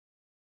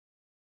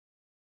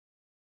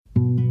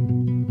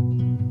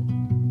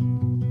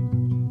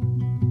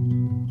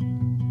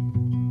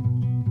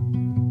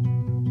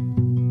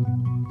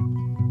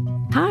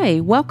Hi,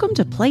 welcome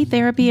to Play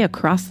Therapy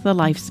Across the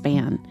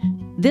Lifespan.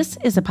 This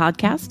is a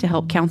podcast to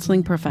help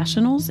counseling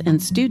professionals and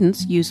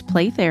students use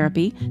play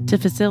therapy to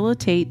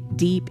facilitate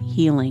deep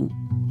healing.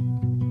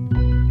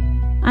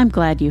 I'm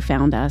glad you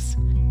found us.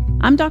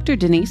 I'm Dr.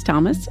 Denise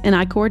Thomas, and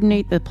I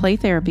coordinate the play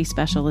therapy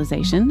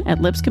specialization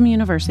at Lipscomb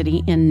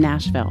University in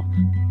Nashville.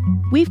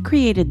 We've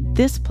created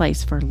this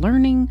place for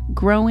learning,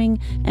 growing,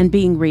 and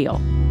being real.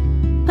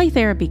 Play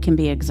therapy can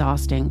be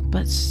exhausting,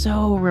 but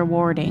so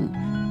rewarding.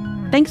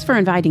 Thanks for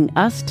inviting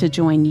us to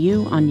join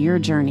you on your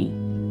journey.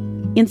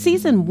 In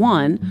Season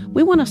 1,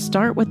 we want to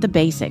start with the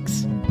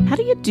basics. How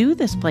do you do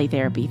this play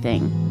therapy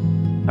thing?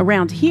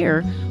 Around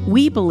here,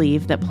 we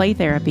believe that play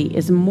therapy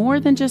is more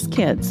than just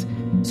kids,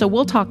 so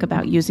we'll talk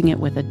about using it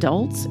with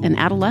adults and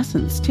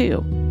adolescents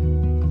too.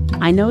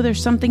 I know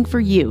there's something for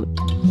you,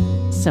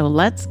 so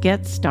let's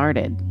get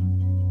started.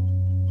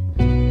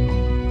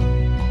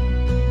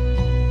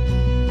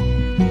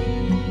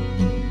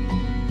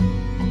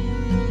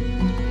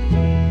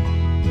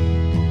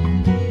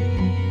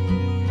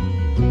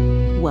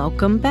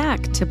 Welcome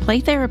back to Play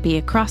Therapy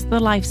Across the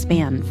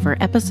Lifespan for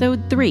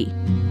Episode 3.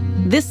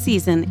 This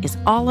season is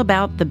all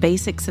about the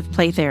basics of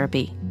play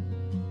therapy.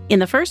 In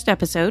the first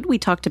episode, we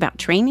talked about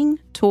training,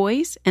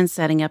 toys, and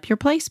setting up your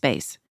play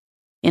space.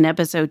 In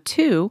Episode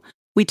 2,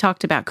 we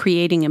talked about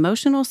creating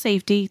emotional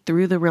safety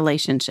through the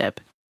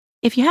relationship.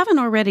 If you haven't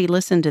already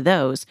listened to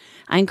those,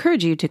 I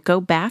encourage you to go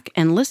back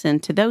and listen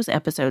to those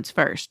episodes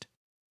first.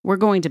 We're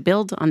going to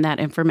build on that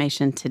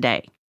information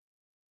today.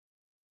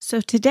 So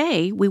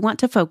today, we want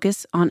to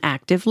focus on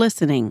active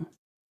listening.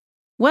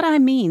 What I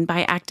mean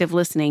by active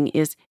listening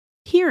is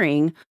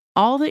hearing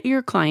all that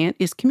your client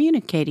is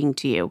communicating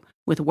to you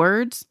with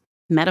words,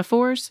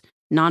 metaphors,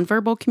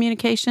 nonverbal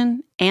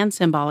communication, and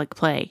symbolic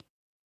play.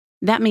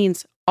 That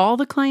means all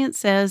the client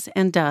says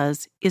and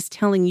does is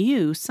telling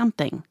you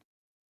something.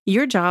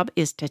 Your job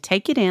is to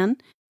take it in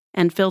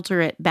and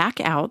filter it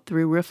back out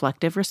through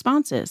reflective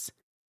responses.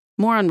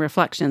 More on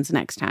reflections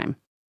next time.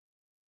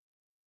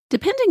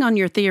 Depending on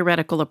your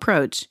theoretical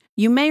approach,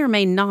 you may or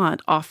may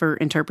not offer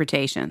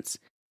interpretations.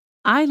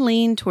 I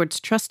lean towards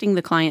trusting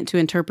the client to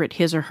interpret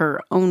his or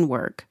her own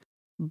work,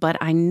 but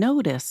I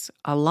notice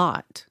a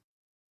lot.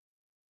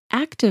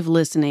 Active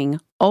listening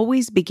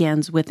always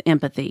begins with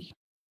empathy.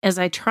 As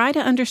I try to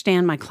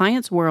understand my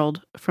client's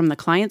world from the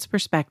client's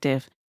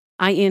perspective,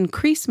 I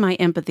increase my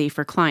empathy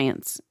for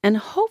clients, and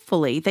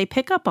hopefully they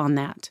pick up on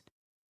that.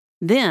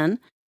 Then,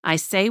 I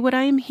say what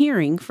I am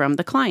hearing from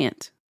the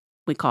client.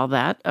 We call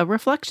that a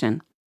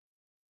reflection.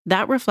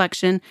 That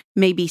reflection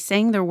may be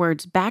saying their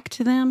words back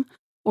to them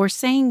or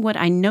saying what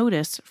I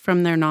notice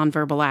from their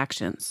nonverbal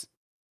actions.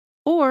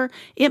 Or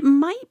it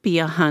might be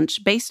a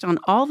hunch based on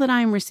all that I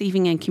am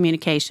receiving in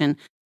communication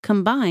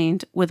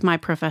combined with my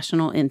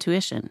professional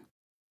intuition.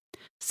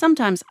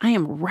 Sometimes I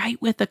am right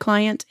with the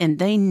client and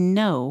they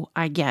know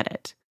I get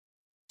it.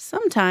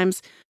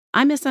 Sometimes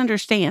I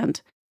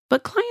misunderstand,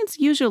 but clients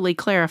usually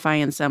clarify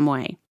in some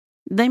way.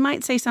 They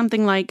might say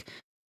something like,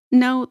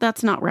 "No,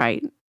 that's not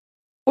right."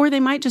 Or they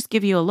might just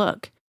give you a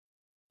look.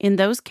 In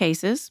those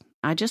cases,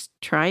 I just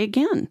try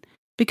again,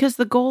 because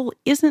the goal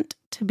isn't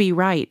to be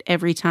right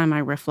every time I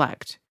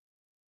reflect.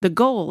 The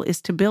goal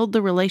is to build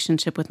the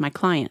relationship with my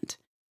client,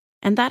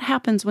 and that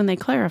happens when they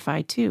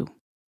clarify too.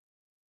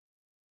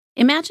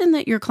 Imagine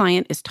that your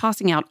client is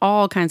tossing out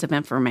all kinds of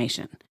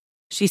information.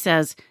 She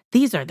says,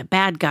 "These are the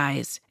bad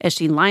guys," as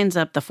she lines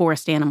up the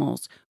forest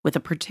animals with a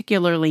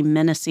particularly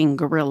menacing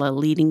gorilla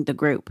leading the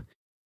group.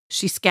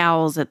 She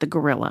scowls at the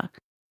gorilla.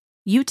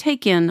 You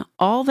take in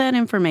all that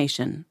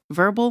information,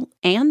 verbal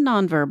and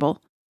nonverbal,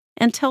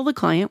 and tell the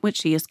client what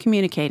she is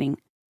communicating.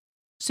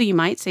 So you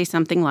might say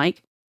something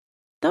like,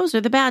 "Those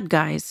are the bad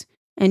guys,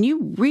 and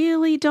you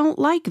really don't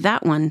like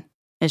that one,"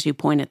 as you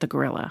point at the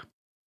gorilla.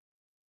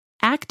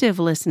 Active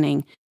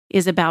listening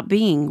is about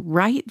being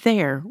right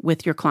there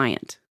with your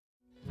client.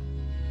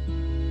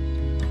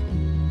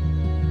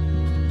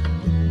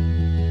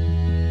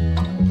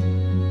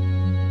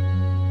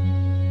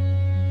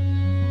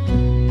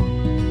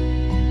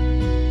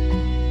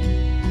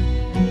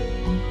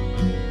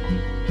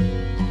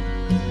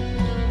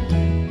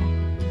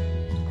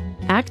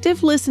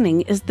 Active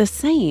listening is the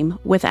same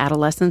with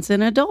adolescents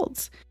and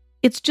adults.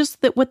 It's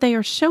just that what they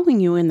are showing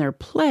you in their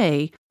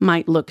play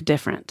might look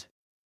different.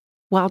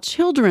 While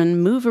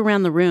children move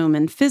around the room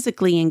and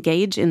physically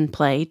engage in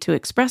play to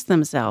express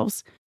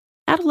themselves,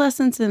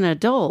 adolescents and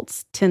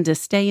adults tend to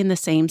stay in the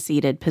same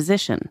seated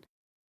position.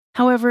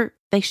 However,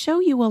 they show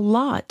you a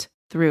lot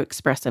through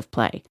expressive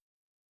play.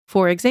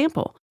 For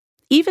example,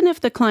 even if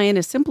the client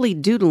is simply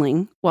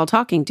doodling while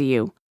talking to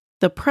you,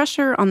 the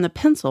pressure on the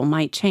pencil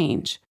might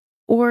change.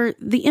 Or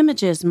the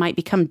images might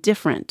become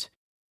different,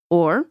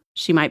 or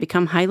she might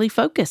become highly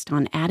focused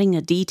on adding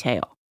a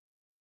detail.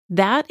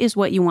 That is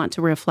what you want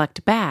to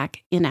reflect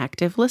back in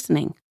active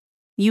listening.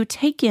 You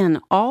take in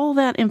all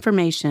that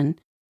information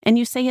and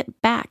you say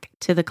it back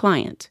to the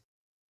client.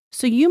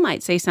 So you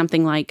might say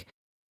something like,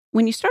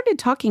 "When you started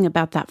talking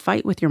about that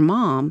fight with your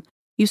mom,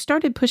 you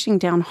started pushing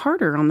down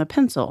harder on the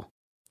pencil.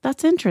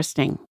 That's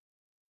interesting."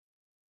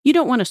 You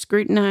don't want to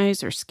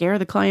scrutinize or scare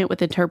the client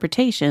with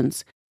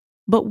interpretations,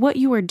 but what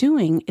you are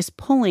doing is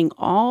pulling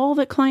all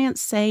that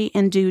clients say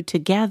and do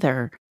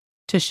together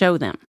to show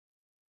them.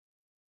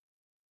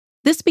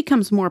 This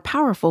becomes more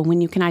powerful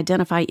when you can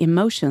identify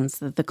emotions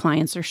that the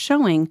clients are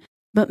showing,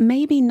 but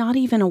maybe not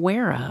even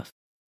aware of.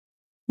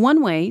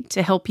 One way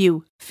to help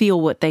you feel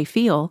what they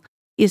feel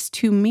is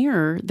to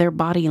mirror their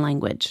body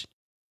language.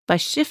 By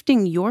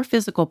shifting your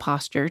physical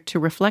posture to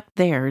reflect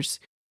theirs,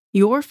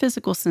 your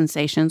physical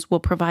sensations will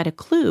provide a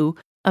clue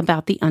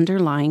about the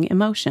underlying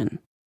emotion.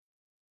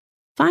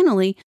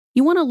 Finally,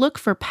 you want to look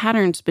for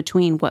patterns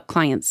between what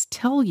clients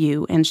tell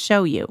you and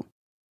show you.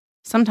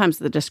 Sometimes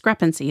the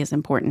discrepancy is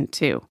important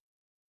too.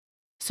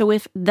 So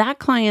if that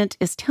client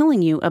is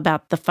telling you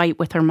about the fight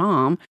with her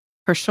mom,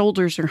 her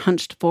shoulders are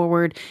hunched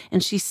forward,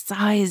 and she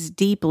sighs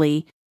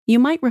deeply, you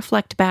might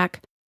reflect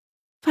back,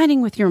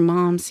 "Fighting with your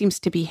mom seems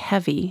to be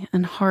heavy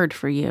and hard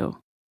for you."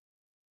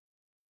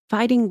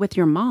 Fighting with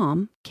your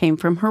mom came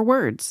from her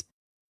words.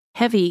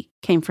 Heavy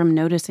came from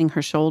noticing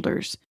her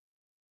shoulders.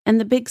 And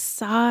the big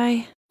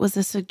sigh was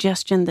a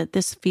suggestion that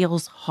this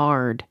feels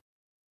hard.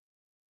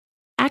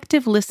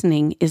 Active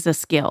listening is a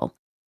skill.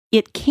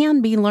 It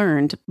can be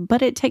learned,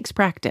 but it takes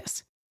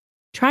practice.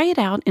 Try it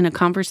out in a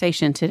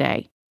conversation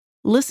today.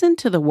 Listen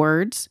to the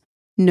words,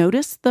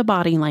 notice the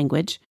body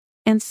language,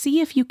 and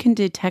see if you can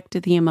detect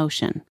the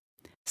emotion.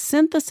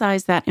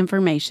 Synthesize that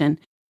information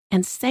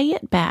and say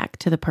it back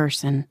to the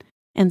person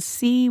and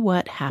see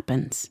what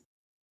happens.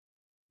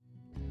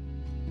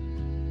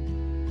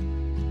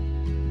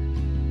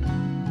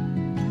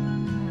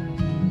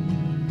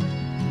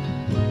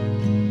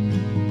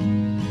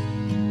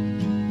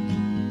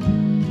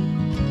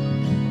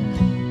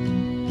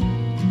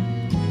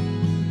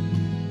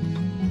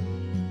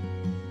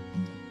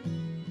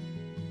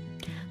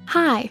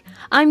 Hi,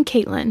 I'm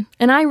Caitlin,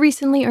 and I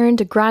recently earned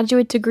a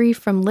graduate degree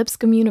from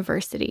Lipscomb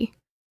University.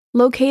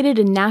 Located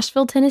in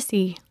Nashville,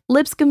 Tennessee,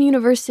 Lipscomb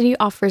University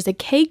offers a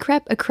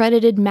CACREP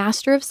accredited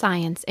Master of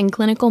Science in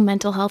Clinical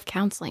Mental Health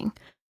Counseling.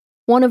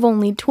 One of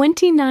only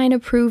 29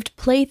 approved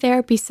play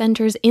therapy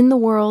centers in the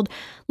world,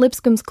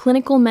 Lipscomb's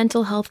Clinical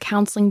Mental Health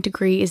Counseling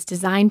degree is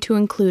designed to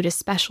include a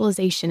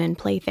specialization in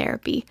play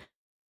therapy.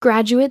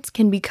 Graduates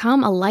can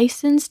become a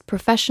licensed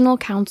professional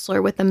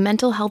counselor with a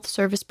mental health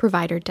service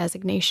provider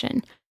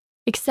designation.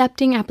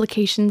 Accepting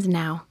applications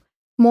now.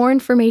 More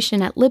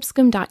information at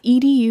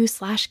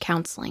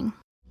lipscomb.edu/counseling.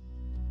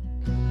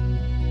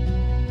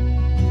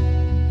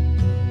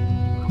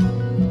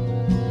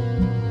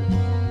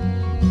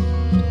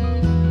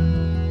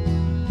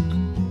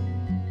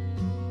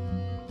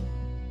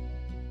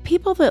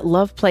 People that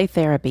love play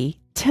therapy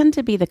tend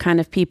to be the kind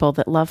of people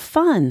that love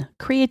fun,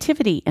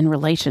 creativity, and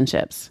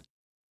relationships.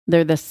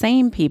 They're the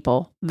same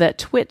people that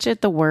twitch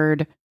at the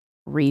word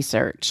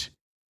research.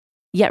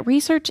 Yet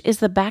research is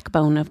the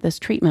backbone of this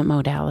treatment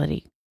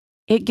modality.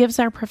 It gives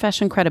our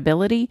profession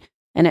credibility,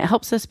 and it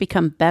helps us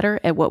become better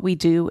at what we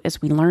do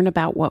as we learn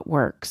about what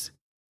works.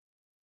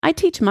 I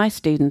teach my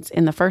students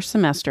in the first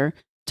semester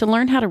to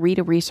learn how to read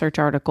a research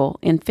article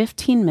in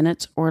 15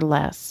 minutes or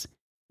less.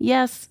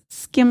 Yes,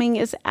 skimming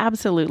is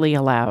absolutely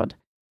allowed.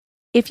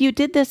 If you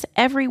did this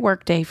every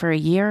workday for a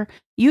year,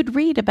 you'd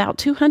read about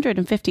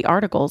 250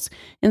 articles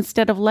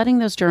instead of letting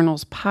those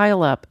journals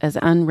pile up as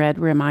unread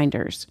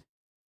reminders.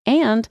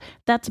 And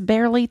that's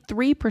barely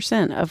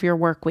 3% of your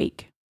work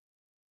week.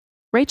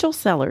 Rachel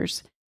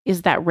Sellers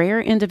is that rare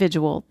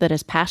individual that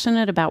is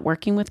passionate about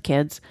working with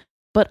kids,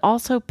 but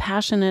also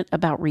passionate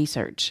about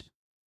research.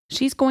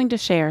 She's going to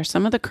share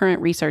some of the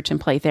current research in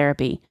play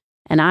therapy,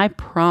 and I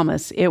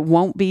promise it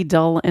won't be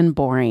dull and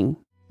boring.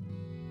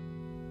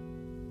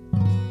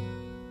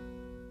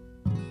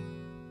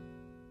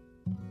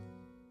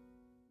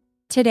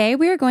 Today,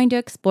 we are going to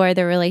explore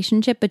the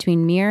relationship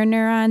between mirror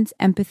neurons,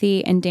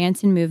 empathy, and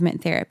dance and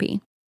movement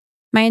therapy.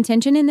 My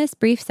intention in this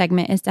brief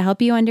segment is to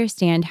help you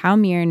understand how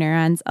mirror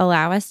neurons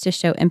allow us to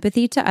show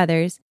empathy to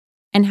others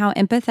and how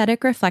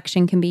empathetic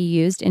reflection can be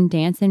used in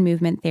dance and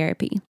movement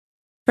therapy.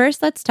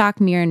 First, let's talk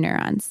mirror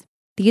neurons.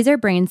 These are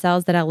brain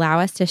cells that allow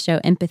us to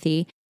show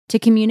empathy, to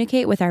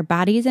communicate with our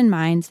bodies and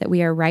minds that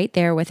we are right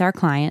there with our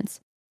clients,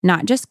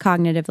 not just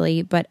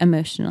cognitively, but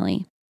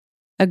emotionally.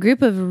 A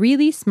group of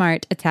really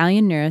smart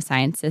Italian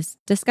neuroscientists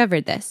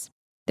discovered this.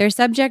 Their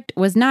subject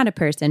was not a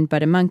person,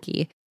 but a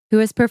monkey, who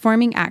was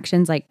performing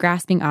actions like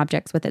grasping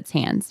objects with its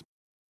hands.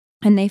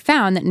 And they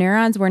found that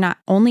neurons were not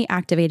only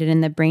activated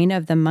in the brain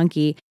of the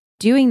monkey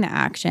doing the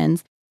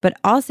actions, but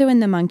also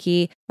in the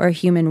monkey or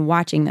human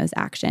watching those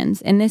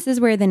actions. And this is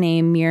where the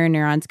name mirror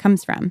neurons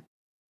comes from.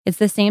 It's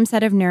the same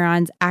set of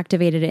neurons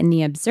activated in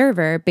the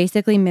observer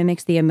basically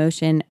mimics the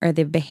emotion or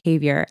the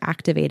behavior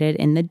activated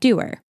in the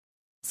doer.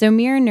 So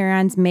mirror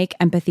neurons make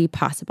empathy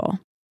possible.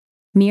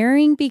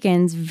 Mirroring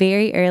begins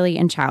very early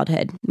in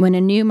childhood, when a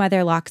new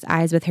mother locks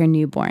eyes with her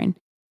newborn.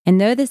 And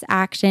though this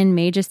action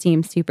may just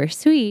seem super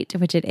sweet,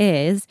 which it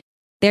is,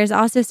 there's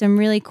also some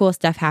really cool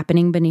stuff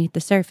happening beneath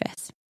the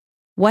surface.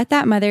 What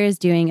that mother is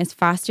doing is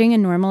fostering a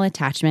normal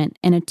attachment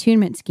and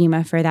attunement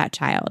schema for that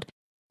child.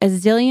 a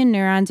zillion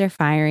neurons are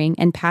firing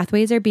and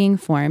pathways are being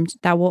formed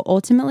that will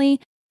ultimately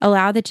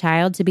allow the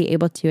child to be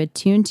able to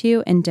attune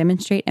to and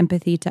demonstrate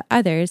empathy to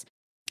others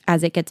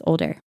as it gets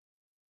older.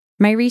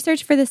 My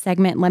research for this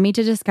segment led me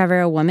to discover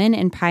a woman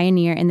and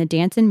pioneer in the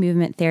dance and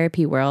movement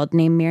therapy world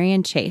named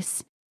Marian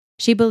Chase.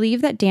 She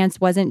believed that dance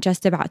wasn't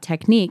just about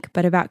technique,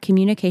 but about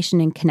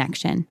communication and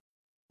connection.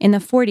 In the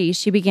 40s,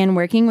 she began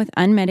working with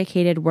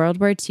unmedicated World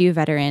War II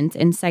veterans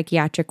in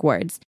psychiatric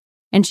wards,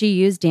 and she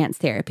used dance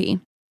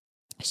therapy.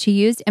 She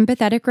used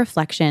empathetic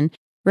reflection,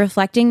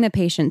 reflecting the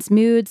patient's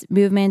moods,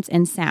 movements,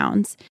 and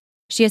sounds.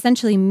 She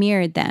essentially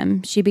mirrored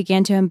them. She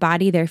began to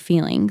embody their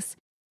feelings.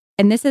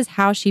 And this is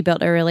how she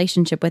built a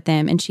relationship with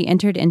them, and she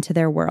entered into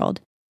their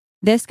world.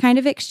 This kind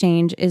of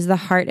exchange is the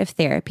heart of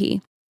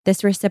therapy.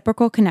 This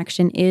reciprocal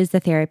connection is the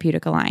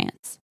therapeutic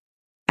alliance.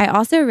 I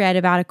also read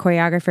about a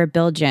choreographer,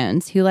 Bill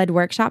Jones, who led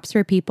workshops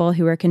for people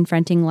who were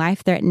confronting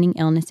life-threatening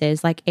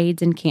illnesses like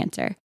AIDS and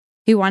cancer,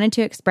 who wanted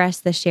to express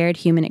the shared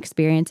human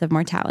experience of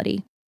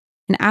mortality.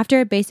 And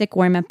after a basic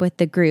warm-up with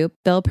the group,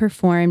 Bill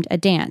performed a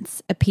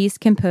dance, a piece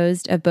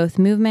composed of both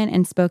movement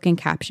and spoken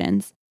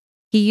captions.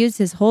 He used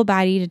his whole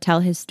body to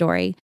tell his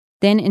story,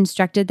 then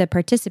instructed the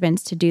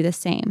participants to do the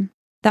same.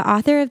 The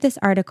author of this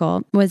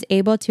article was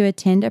able to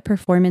attend a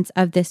performance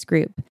of this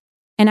group,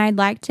 and I'd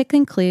like to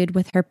conclude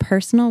with her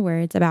personal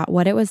words about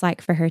what it was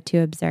like for her to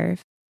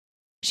observe.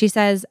 She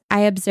says,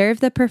 "I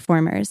observed the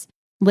performers,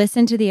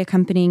 listened to the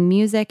accompanying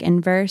music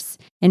and verse,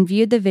 and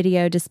viewed the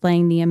video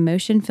displaying the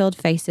emotion-filled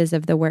faces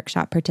of the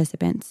workshop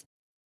participants.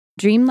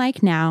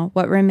 Dreamlike now,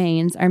 what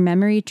remains are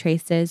memory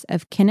traces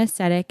of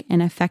kinesthetic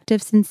and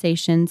affective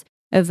sensations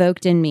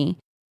evoked in me,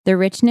 the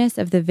richness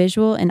of the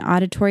visual and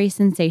auditory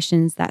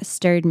sensations that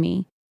stirred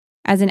me.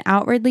 As an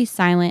outwardly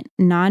silent,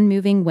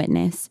 non-moving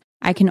witness,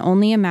 I can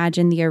only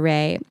imagine the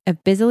array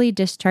of busily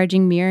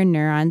discharging mirror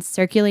neurons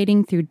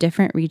circulating through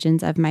different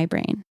regions of my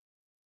brain."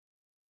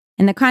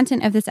 And the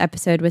content of this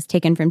episode was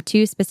taken from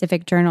 2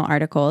 specific journal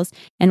articles,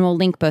 and we'll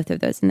link both of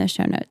those in the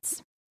show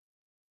notes.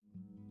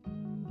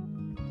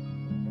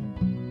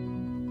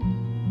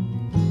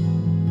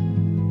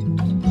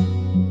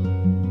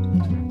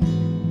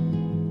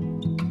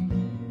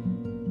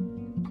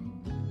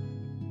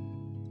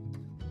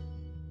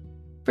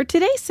 For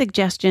today's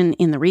suggestion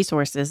in the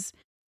resources,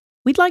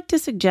 we'd like to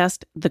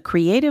suggest The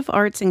Creative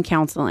Arts in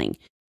Counseling.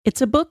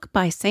 It's a book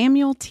by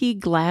Samuel T.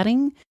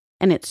 Gladding,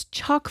 and it's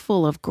chock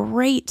full of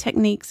great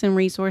techniques and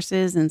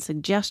resources and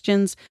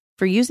suggestions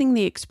for using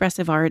the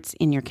expressive arts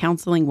in your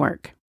counseling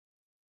work.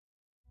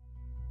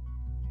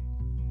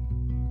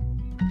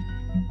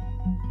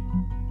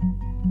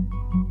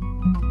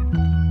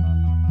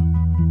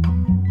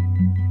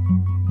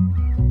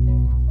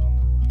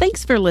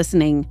 Thanks for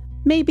listening,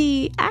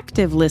 maybe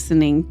active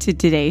listening to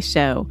today's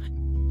show.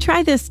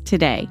 Try this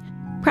today.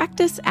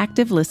 Practice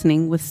active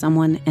listening with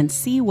someone and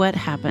see what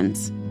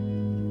happens.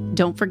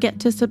 Don't forget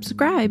to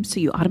subscribe so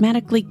you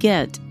automatically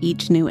get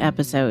each new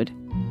episode.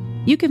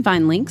 You can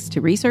find links to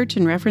research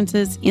and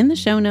references in the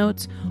show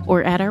notes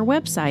or at our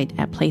website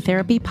at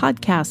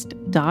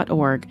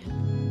playtherapypodcast.org.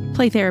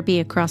 Play Therapy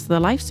Across the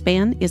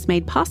Lifespan is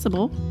made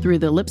possible through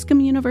the Lipscomb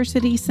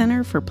University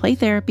Center for Play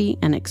Therapy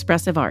and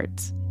Expressive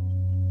Arts.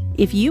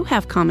 If you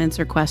have comments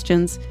or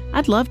questions,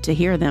 I'd love to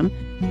hear them.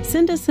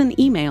 Send us an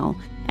email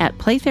at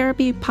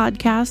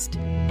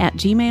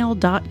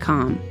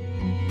playtherapypodcast@gmail.com.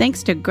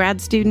 Thanks to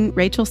grad student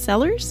Rachel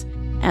Sellers.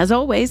 As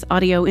always,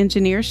 audio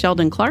engineer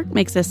Sheldon Clark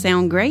makes us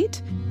sound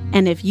great.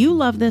 And if you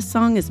love this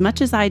song as much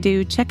as I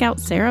do, check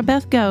out Sarah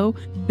Beth Go,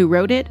 who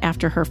wrote it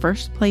after her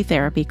first play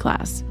therapy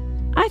class.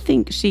 I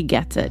think she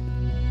gets it.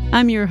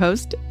 I'm your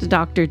host,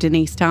 Dr.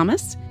 Denise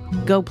Thomas.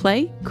 Go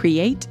play,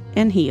 create,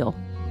 and heal.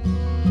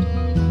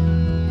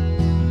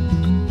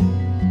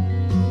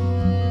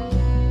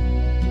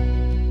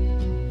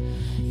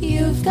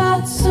 You've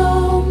got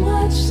so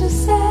much to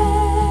say,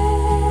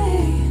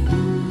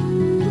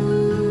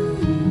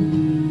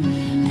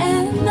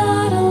 and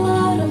not a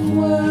lot of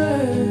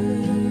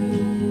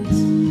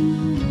words.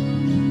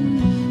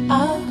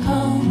 I'll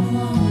come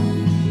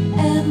along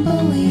and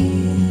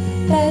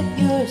believe that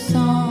your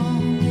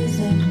song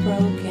isn't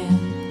broken.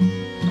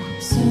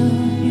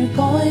 Soon you're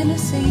going to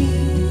see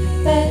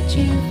that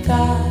you've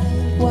got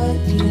what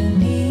you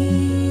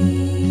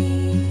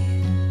need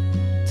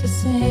to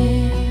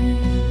sing.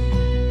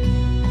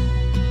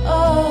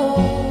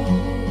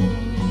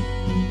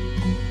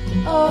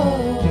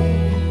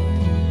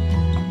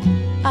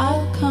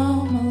 I'll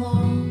come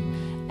along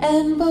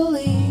and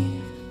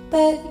believe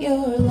that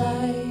your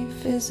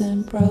life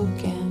isn't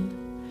broken.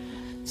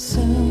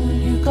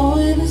 Soon you're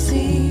going to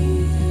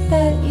see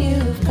that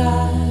you've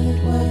got